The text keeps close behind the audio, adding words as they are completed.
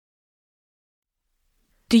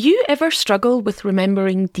Do you ever struggle with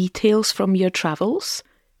remembering details from your travels?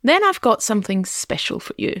 Then I've got something special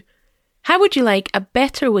for you. How would you like a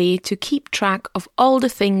better way to keep track of all the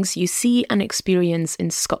things you see and experience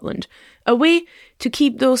in Scotland? A way to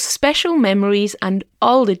keep those special memories and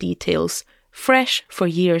all the details fresh for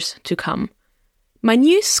years to come. My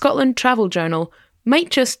new Scotland travel journal might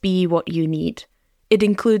just be what you need. It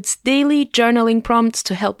includes daily journaling prompts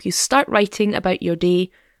to help you start writing about your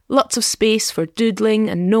day, lots of space for doodling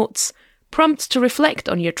and notes, prompts to reflect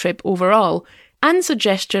on your trip overall, and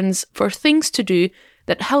suggestions for things to do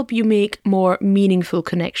that help you make more meaningful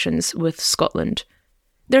connections with Scotland.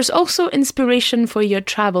 There's also inspiration for your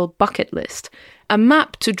travel bucket list, a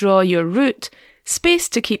map to draw your route, space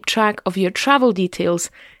to keep track of your travel details,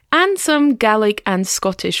 and some Gaelic and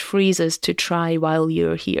Scottish phrases to try while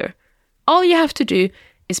you're here. All you have to do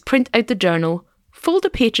is print out the journal, fold the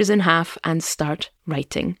pages in half and start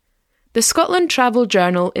writing. The Scotland Travel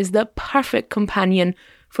Journal is the perfect companion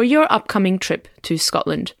for your upcoming trip to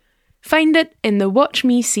Scotland. Find it in the Watch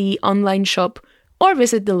Me See online shop or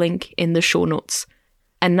visit the link in the show notes.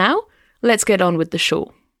 And now, let's get on with the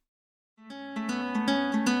show.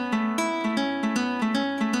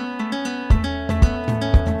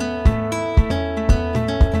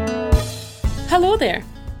 Hello there.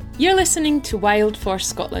 You're listening to Wild for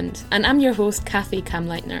Scotland, and I'm your host, Kathy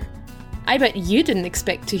Kamleitner. I bet you didn't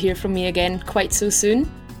expect to hear from me again quite so soon,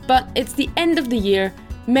 but it's the end of the year,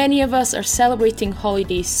 many of us are celebrating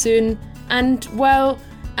holidays soon, and, well,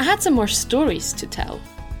 I had some more stories to tell.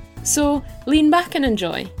 So lean back and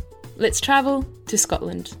enjoy. Let's travel to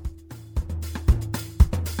Scotland.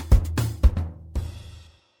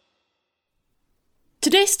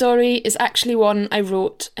 Today's story is actually one I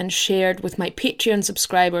wrote and shared with my Patreon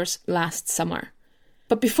subscribers last summer.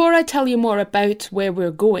 But before I tell you more about where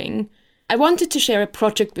we're going, I wanted to share a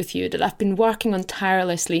project with you that I've been working on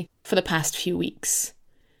tirelessly for the past few weeks.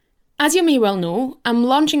 As you may well know, I'm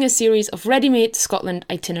launching a series of ready-made Scotland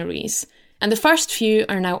itineraries, and the first few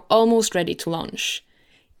are now almost ready to launch.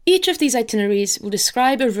 Each of these itineraries will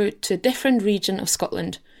describe a route to a different region of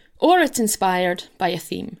Scotland, or it's inspired by a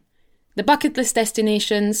theme. The bucket list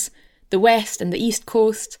destinations, the west and the east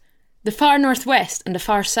coast, the far northwest and the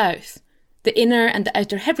far south, the inner and the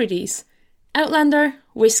outer Hebrides, Outlander,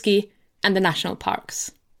 Whisky, and the national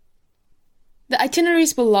parks. The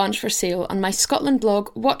itineraries will launch for sale on my Scotland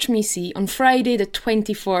blog Watch Me See on Friday the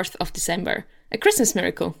 24th of December, a Christmas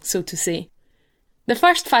miracle, so to say. The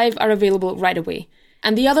first 5 are available right away,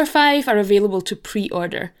 and the other 5 are available to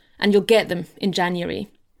pre-order, and you'll get them in January.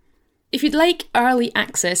 If you'd like early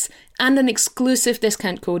access and an exclusive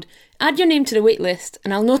discount code, add your name to the waitlist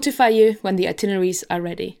and I'll notify you when the itineraries are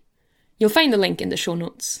ready. You'll find the link in the show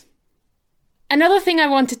notes. Another thing I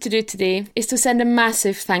wanted to do today is to send a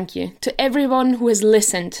massive thank you to everyone who has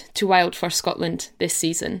listened to Wild for Scotland this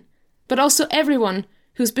season, but also everyone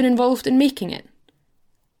who's been involved in making it.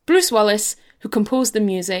 Bruce Wallace, who composed the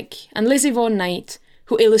music, and Lizzie Vaughan Knight,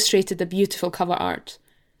 who illustrated the beautiful cover art.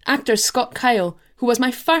 Actor Scott Kyle, who was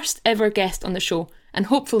my first ever guest on the show, and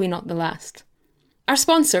hopefully not the last. Our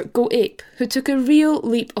sponsor, Go Ape, who took a real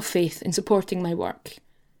leap of faith in supporting my work.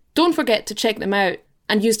 Don't forget to check them out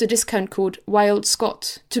and use the discount code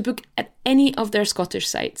WILDSCOT to book at any of their Scottish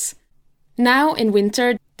sites. Now, in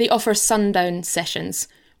winter, they offer sundown sessions,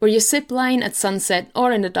 where you zip line at sunset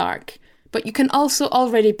or in the dark, but you can also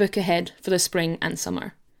already book ahead for the spring and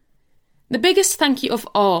summer. The biggest thank you of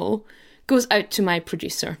all goes out to my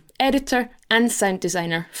producer, editor and sound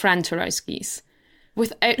designer, Fran Tarowskis.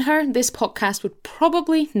 Without her, this podcast would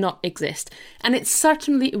probably not exist, and it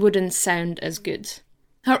certainly wouldn't sound as good.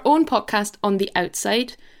 Her own podcast, On the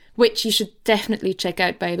Outside, which you should definitely check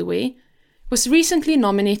out by the way, was recently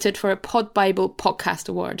nominated for a Pod Bible Podcast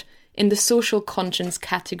Award in the Social Conscience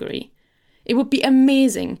category. It would be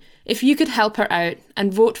amazing if you could help her out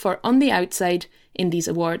and vote for On the Outside in these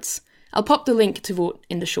awards. I'll pop the link to vote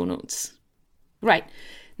in the show notes. Right,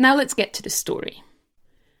 now let's get to the story.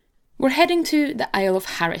 We're heading to the Isle of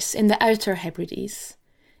Harris in the Outer Hebrides.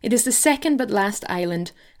 It is the second but last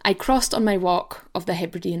island I crossed on my walk of the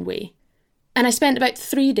Hebridean Way. And I spent about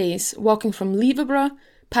 3 days walking from Leverburgh,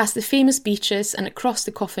 past the famous beaches and across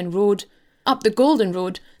the Coffin Road, up the Golden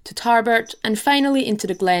Road to Tarbert and finally into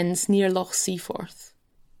the glens near Loch Seaforth.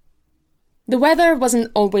 The weather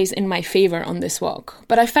wasn't always in my favour on this walk,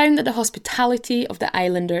 but I found that the hospitality of the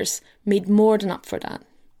islanders made more than up for that.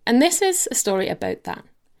 And this is a story about that.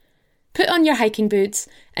 Put on your hiking boots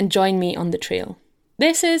and join me on the trail.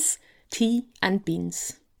 This is Tea and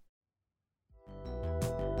Beans.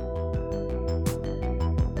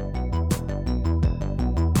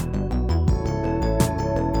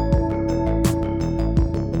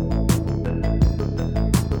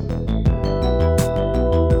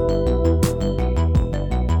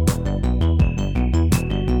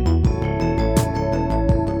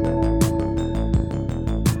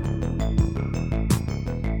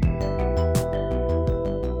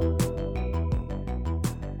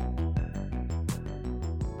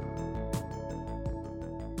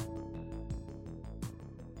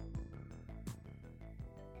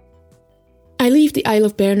 I leave the Isle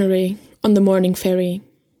of Berneray on the morning ferry.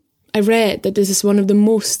 I read that this is one of the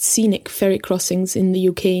most scenic ferry crossings in the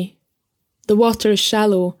UK. The water is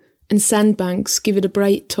shallow and sandbanks give it a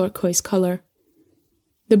bright turquoise colour.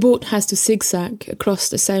 The boat has to zigzag across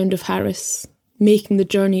the Sound of Harris, making the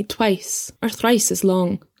journey twice or thrice as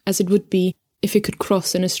long as it would be if it could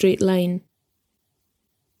cross in a straight line.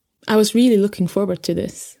 I was really looking forward to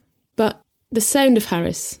this, but the Sound of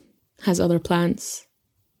Harris has other plans.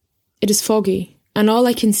 It is foggy, and all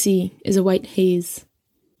I can see is a white haze.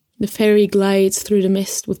 The ferry glides through the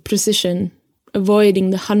mist with precision, avoiding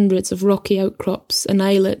the hundreds of rocky outcrops and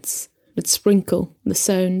islets that sprinkle the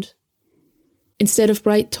Sound. Instead of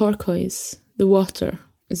bright turquoise, the water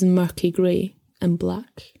is murky grey and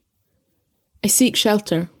black. I seek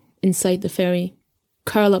shelter inside the ferry,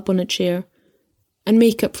 curl up on a chair, and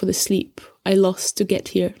make up for the sleep I lost to get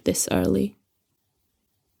here this early.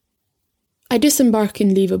 I disembark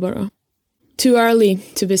in Leverborough. Too early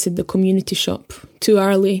to visit the community shop, too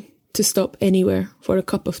early to stop anywhere for a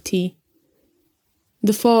cup of tea.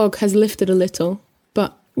 The fog has lifted a little,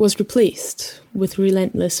 but was replaced with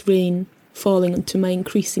relentless rain falling onto my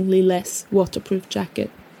increasingly less waterproof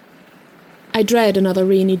jacket. I dread another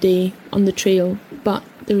rainy day on the trail, but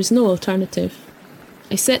there is no alternative.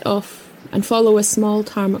 I set off and follow a small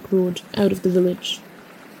tarmac road out of the village.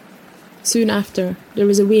 Soon after,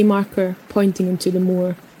 there is a waymarker pointing into the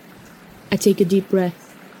moor. I take a deep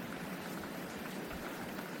breath.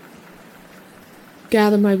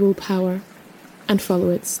 Gather my willpower and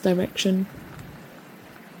follow its direction.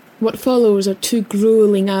 What follows are 2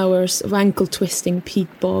 gruelling hours of ankle-twisting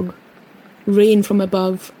peat bog. Rain from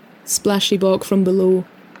above, splashy bog from below.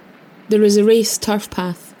 There is a raised turf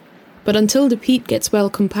path, but until the peat gets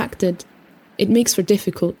well compacted, it makes for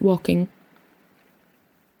difficult walking.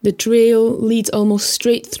 The trail leads almost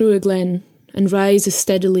straight through a glen and rises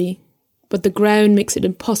steadily, but the ground makes it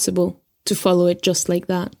impossible to follow it just like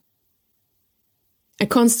that. I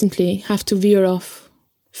constantly have to veer off,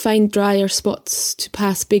 find drier spots to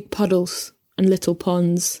pass big puddles and little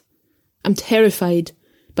ponds. I'm terrified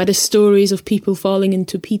by the stories of people falling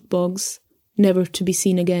into peat bogs, never to be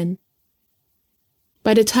seen again.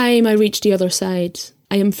 By the time I reach the other side,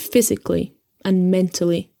 I am physically and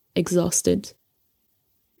mentally exhausted.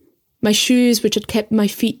 My shoes, which had kept my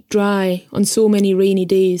feet dry on so many rainy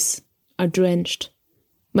days, are drenched.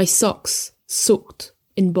 My socks soaked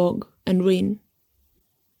in bog and rain.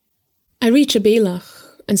 I reach a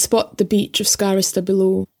Bailach and spot the beach of Scarista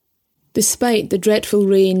below. Despite the dreadful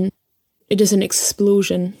rain, it is an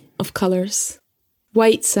explosion of colours.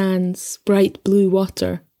 White sands, bright blue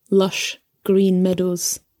water, lush green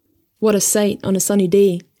meadows. What a sight on a sunny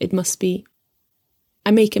day it must be. I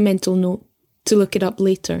make a mental note to look it up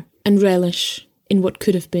later and relish in what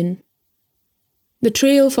could have been. The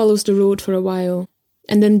trail follows the road for a while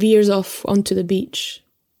and then veers off onto the beach.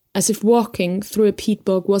 As if walking through a peat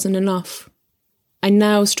bog wasn't enough, I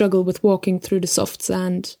now struggle with walking through the soft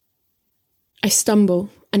sand. I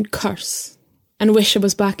stumble and curse and wish I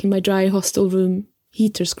was back in my dry hostel room,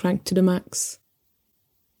 heaters cranked to the max.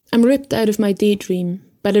 I'm ripped out of my daydream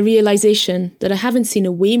by the realisation that I haven't seen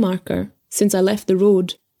a waymarker since I left the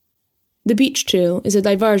road. The beach trail is a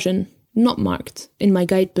diversion, not marked in my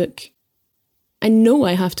guidebook. I know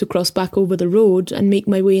I have to cross back over the road and make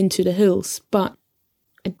my way into the hills, but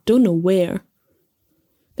I don't know where.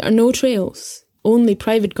 There are no trails, only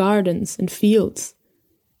private gardens and fields.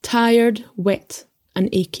 Tired, wet and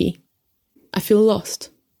achy. I feel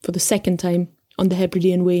lost for the second time on the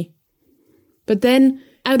Hebridean Way. But then,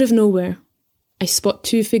 out of nowhere, I spot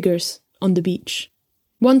 2 figures on the beach.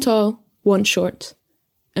 One tall, one short.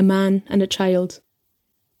 A man and a child.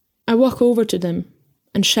 I walk over to them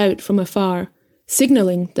and shout from afar,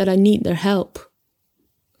 signalling that I need their help.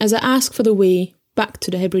 As I ask for the way back to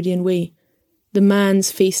the Hebridean Way, the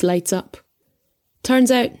man's face lights up. Turns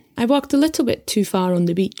out I walked a little bit too far on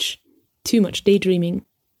the beach, too much daydreaming.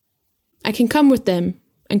 I can come with them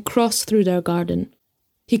and cross through their garden.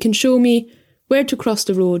 He can show me where to cross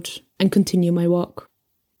the road and continue my walk.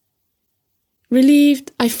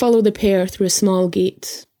 Relieved, I follow the pair through a small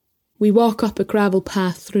gate. We walk up a gravel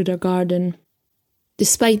path through their garden.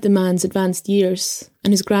 Despite the man's advanced years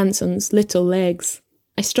and his grandson's little legs,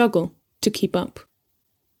 I struggle to keep up.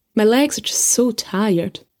 My legs are just so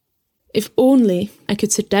tired. If only I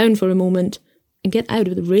could sit down for a moment and get out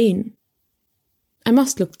of the rain. I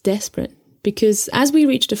must look desperate, because as we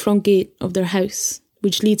reach the front gate of their house,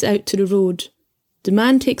 which leads out to the road, the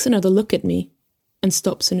man takes another look at me and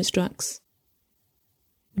stops in his tracks.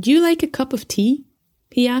 "Would you like a cup of tea?"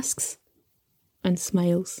 he asks, and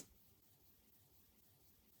smiles.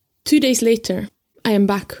 2 days later, I am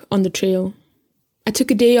back on the trail. I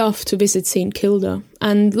took a day off to visit St Kilda,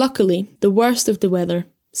 and luckily the worst of the weather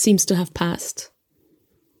seems to have passed.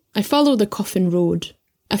 I follow the Coffin Road,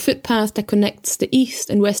 a footpath that connects the east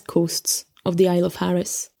and west coasts of the Isle of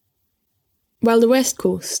Harris. While the west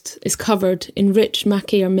coast is covered in rich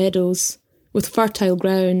macair meadows with fertile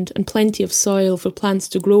ground and plenty of soil for plants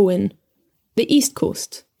to grow in, the east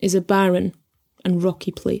coast is a barren and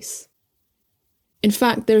rocky place. In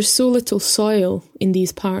fact, there is so little soil in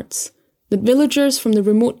these parts that villagers from the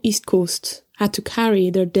remote east coast had to carry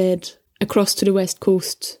their dead across to the west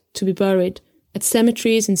coast to be buried at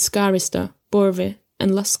cemeteries in Scarista, Borve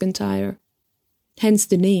and Luscantyre. Hence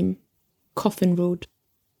the name, Coffin Road.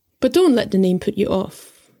 But don't let the name put you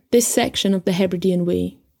off. This section of the Hebridean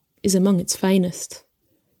Way is among its finest.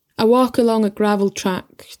 I walk along a gravel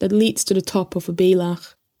track that leads to the top of a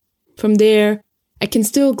bailach. From there, I can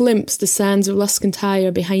still glimpse the sands of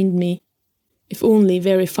Luscantyre behind me, if only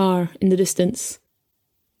very far in the distance.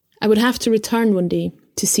 I would have to return one day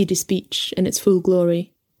to see this beach in its full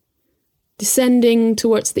glory. Descending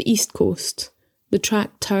towards the east coast, the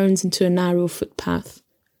track turns into a narrow footpath.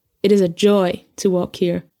 It is a joy to walk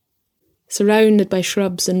here. Surrounded by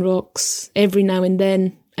shrubs and rocks, every now and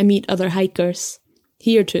then I meet other hikers,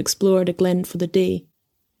 here to explore the glen for the day.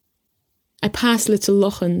 I pass little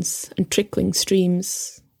lochans and trickling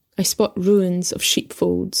streams. I spot ruins of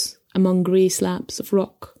sheepfolds among grey slabs of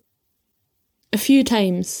rock. A few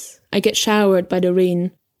times I get showered by the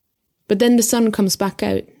rain, but then the sun comes back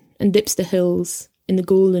out and dips the hills in the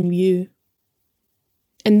golden view.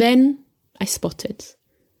 And then I spot it.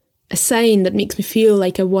 A sign that makes me feel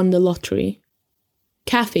like I won the lottery.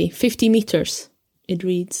 Cafe, 50 metres, it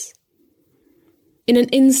reads. In an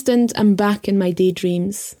instant, I'm back in my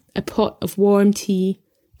daydreams. A pot of warm tea,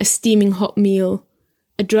 a steaming hot meal,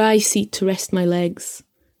 a dry seat to rest my legs.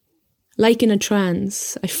 Like in a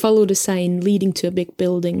trance, I follow the sign leading to a big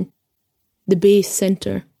building. The Bay's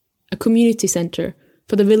Centre, a community centre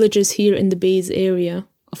for the villagers here in the Bay's area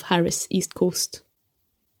of Harris East Coast.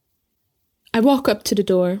 I walk up to the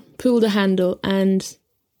door, pull the handle and,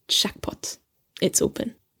 jackpot, it's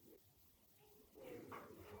open.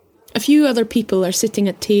 A few other people are sitting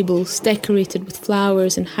at tables decorated with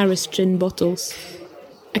flowers and Harris gin bottles.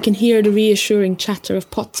 I can hear the reassuring chatter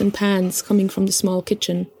of pots and pans coming from the small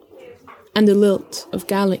kitchen, and the lilt of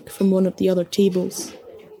Gaelic from one of the other tables.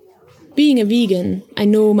 Being a vegan, I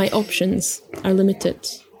know my options are limited,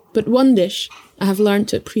 but one dish I have learned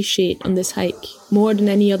to appreciate on this hike more than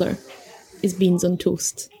any other is beans on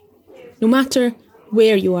toast. No matter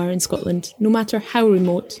where you are in Scotland, no matter how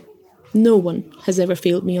remote, no one has ever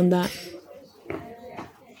failed me on that.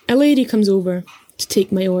 A lady comes over to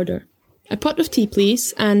take my order. A pot of tea,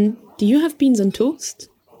 please, and do you have beans on toast?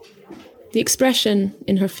 The expression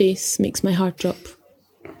in her face makes my heart drop.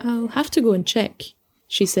 I'll have to go and check,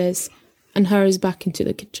 she says, and hurries back into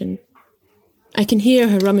the kitchen. I can hear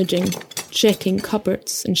her rummaging, checking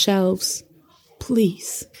cupboards and shelves.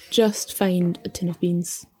 Please, just find a tin of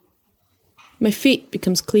beans. My fate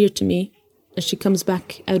becomes clear to me as she comes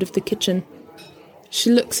back out of the kitchen. She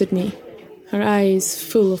looks at me, her eyes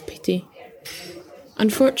full of pity.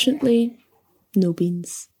 Unfortunately, no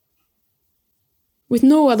beans. With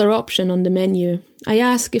no other option on the menu, I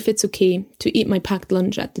ask if it's okay to eat my packed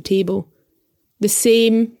lunch at the table. The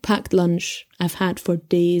same packed lunch I've had for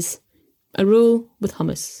days. A roll with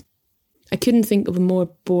hummus. I couldn't think of a more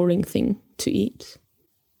boring thing to eat.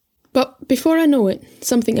 But before I know it,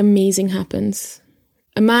 something amazing happens.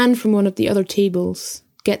 A man from one of the other tables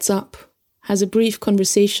gets up, has a brief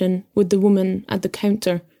conversation with the woman at the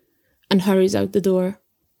counter, and hurries out the door.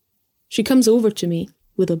 She comes over to me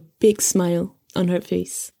with a big smile on her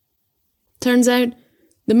face. Turns out,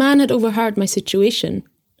 the man had overheard my situation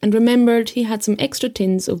and remembered he had some extra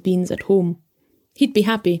tins of beans at home. He'd be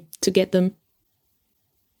happy to get them.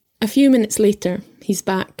 A few minutes later, he's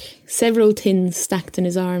back, several tins stacked in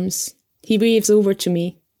his arms. He waves over to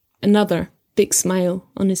me, another big smile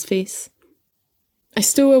on his face. I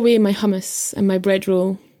stow away my hummus and my bread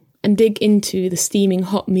roll and dig into the steaming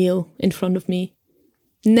hot meal in front of me.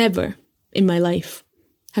 Never in my life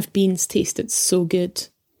have beans tasted so good.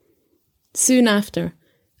 Soon after,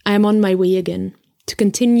 I am on my way again to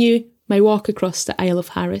continue my walk across the Isle of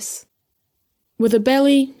Harris. With a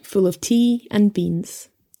belly full of tea and beans,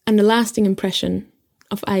 and a lasting impression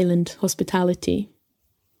of island hospitality.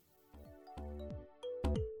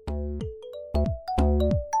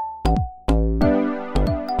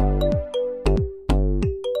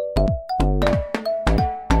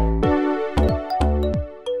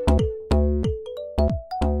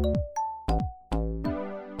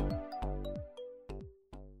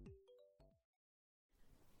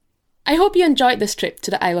 I hope you enjoyed this trip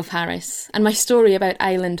to the Isle of Harris and my story about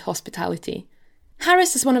island hospitality.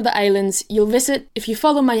 Harris is one of the islands you'll visit if you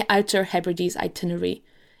follow my Outer Hebrides itinerary,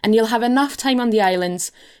 and you'll have enough time on the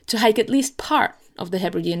islands to hike at least part of the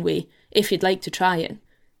Hebridean Way if you'd like to try it.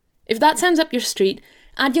 If that sounds up your street,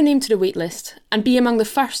 add your name to the waitlist and be among the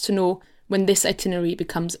first to know when this itinerary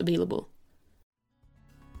becomes available.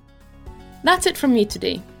 That's it from me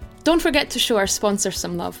today. Don't forget to show our sponsor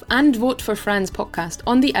some love and vote for Fran's podcast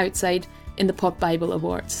On the Outside in the Pod Bible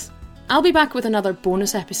Awards. I'll be back with another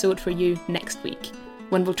bonus episode for you next week,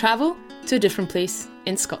 when we'll travel to a different place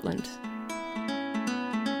in Scotland.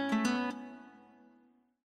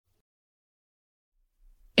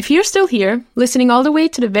 If you're still here, listening all the way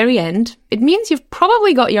to the very end, it means you've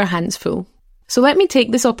probably got your hands full. So let me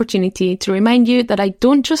take this opportunity to remind you that I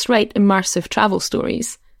don't just write immersive travel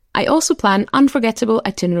stories. I also plan unforgettable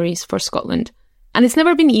itineraries for Scotland, and it's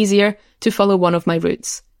never been easier to follow one of my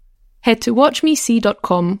routes. Head to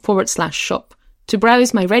watchmesee.com/shop to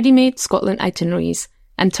browse my ready-made Scotland itineraries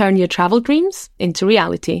and turn your travel dreams into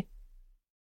reality.